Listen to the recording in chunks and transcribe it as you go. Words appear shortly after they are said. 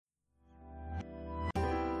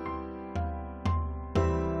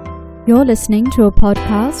You're listening to a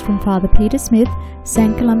podcast from Father Peter Smith,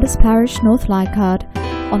 St. Columba's Parish, North Leichhardt,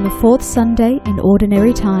 on the fourth Sunday in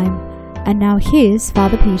Ordinary Time. And now here's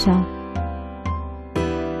Father Peter.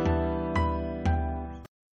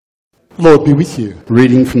 Lord be with you.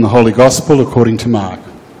 Reading from the Holy Gospel according to Mark.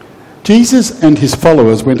 Jesus and his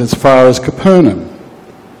followers went as far as Capernaum.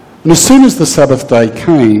 And as soon as the Sabbath day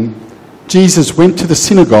came, Jesus went to the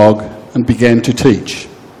synagogue and began to teach.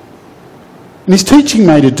 And his teaching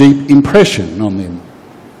made a deep impression on them,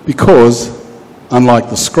 because, unlike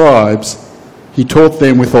the scribes, he taught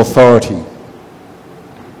them with authority.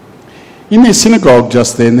 In their synagogue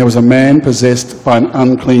just then there was a man possessed by an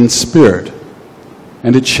unclean spirit,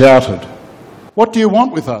 and it shouted, "What do you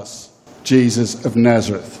want with us, Jesus of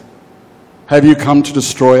Nazareth? Have you come to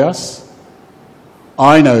destroy us?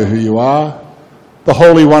 I know who you are, the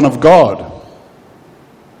Holy One of God."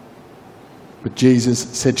 But Jesus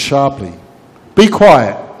said sharply, "Be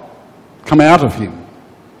quiet, come out of him."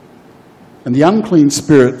 And the unclean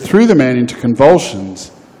spirit threw the man into convulsions.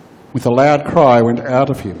 With a loud cry went out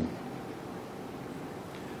of him.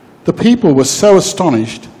 The people were so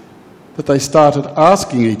astonished that they started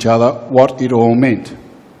asking each other what it all meant.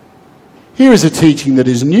 "Here is a teaching that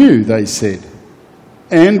is new," they said,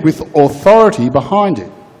 "and with authority behind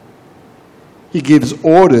it. He gives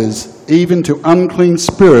orders even to unclean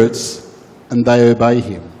spirits, and they obey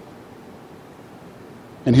him."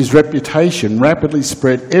 And his reputation rapidly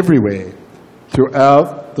spread everywhere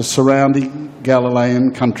throughout the surrounding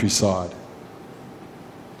Galilean countryside.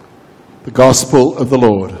 The Gospel of the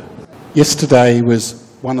Lord. Yesterday was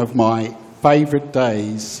one of my favourite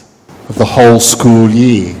days of the whole school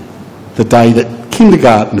year, the day that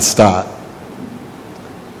kindergarten start.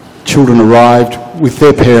 Children arrived with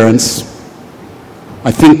their parents.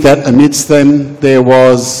 I think that amidst them there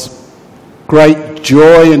was great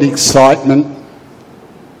joy and excitement,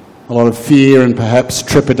 a lot of fear and perhaps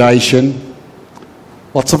trepidation,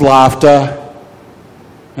 lots of laughter,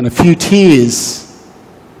 and a few tears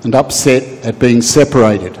and upset at being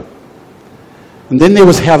separated. And then there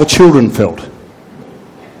was how the children felt.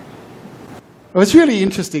 It was really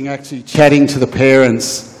interesting actually chatting to the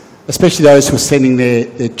parents, especially those who were sending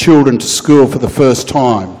their children to school for the first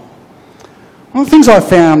time. One of the things I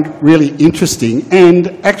found really interesting,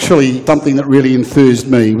 and actually something that really enthused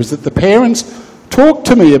me, was that the parents talked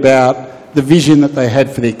to me about the vision that they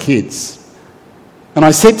had for their kids. And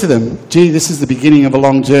I said to them, "Gee, this is the beginning of a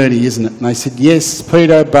long journey, isn't it?" And they said, "Yes,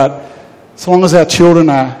 Peter, but as long as our children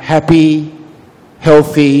are happy,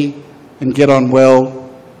 healthy, and get on well,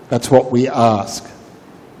 that's what we ask."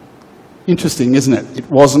 Interesting, isn't it?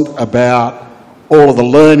 It wasn't about all of the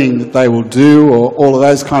learning that they will do or all of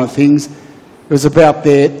those kind of things. It was about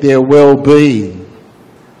their well-being.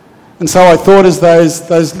 And so I thought, as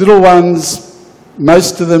those little ones,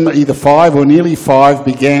 most of them either 5 or nearly 5,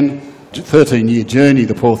 began a 13-year journey,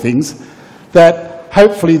 the poor things, that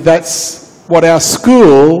hopefully that's what our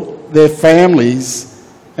school, their families,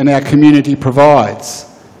 and our community provides.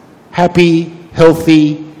 Happy,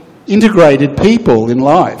 healthy, integrated people in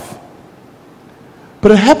life.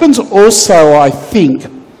 But it happens also, I think,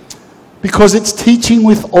 because it's teaching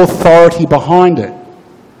with authority behind it.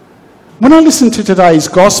 When I listen to today's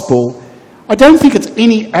gospel, I don't think it's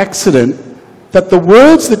any accident that the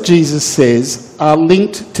words that Jesus says are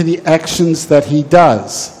linked to the actions that he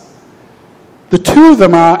does. The two of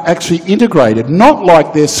them are actually integrated, not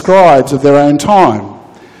like their scribes of their own time,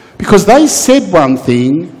 because they said one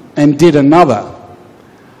thing and did another.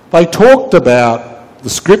 They talked about the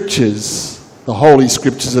scriptures, the holy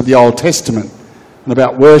scriptures of the Old Testament, and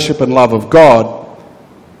about worship and love of God,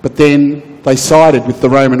 but then they sided with the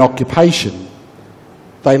Roman occupation.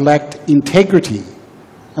 They lacked integrity.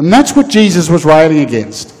 And that's what Jesus was railing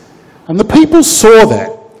against. And the people saw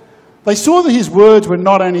that. They saw that his words were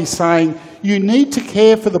not only saying, you need to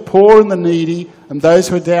care for the poor and the needy and those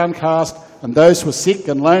who are downcast and those who are sick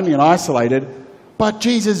and lonely and isolated, but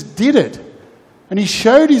Jesus did it. And he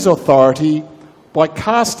showed his authority by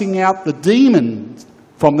casting out the demons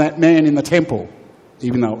from that man in the temple,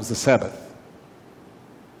 even though it was the Sabbath.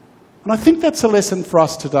 And I think that's a lesson for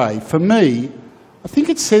us today. For me, I think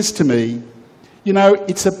it says to me, you know,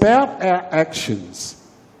 it's about our actions.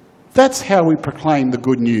 That's how we proclaim the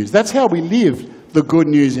good news. That's how we live the good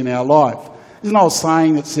news in our life. There's an old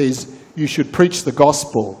saying that says you should preach the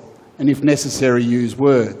gospel and, if necessary, use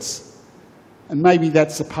words. And maybe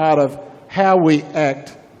that's a part of how we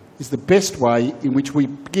act is the best way in which we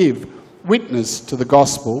give witness to the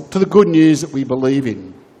gospel, to the good news that we believe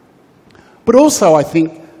in. But also, I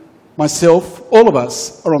think, myself, all of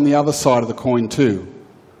us are on the other side of the coin too.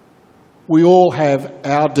 We all have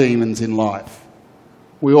our demons in life.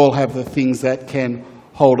 We all have the things that can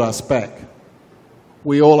hold us back.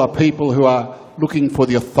 We all are people who are looking for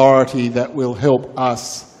the authority that will help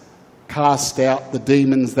us cast out the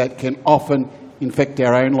demons that can often infect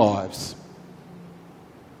our own lives.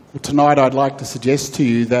 Well, tonight I'd like to suggest to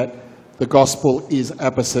you that the gospel is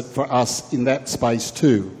opposite for us in that space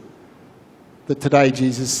too. That today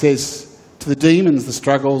Jesus says to the demons, the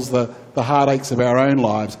struggles, the heartaches of our own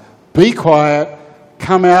lives, be quiet,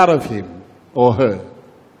 come out of him or her.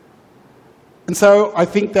 And so I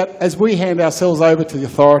think that as we hand ourselves over to the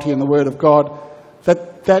authority and the Word of God,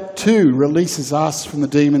 that too releases us from the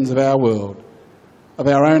demons of our world, of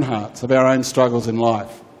our own hearts, of our own struggles in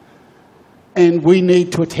life. And we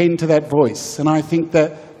need to attend to that voice. And I think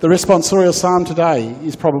that the responsorial psalm today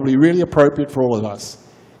is probably really appropriate for all of us.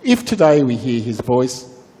 If today we hear his voice,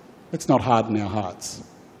 let's not harden our hearts.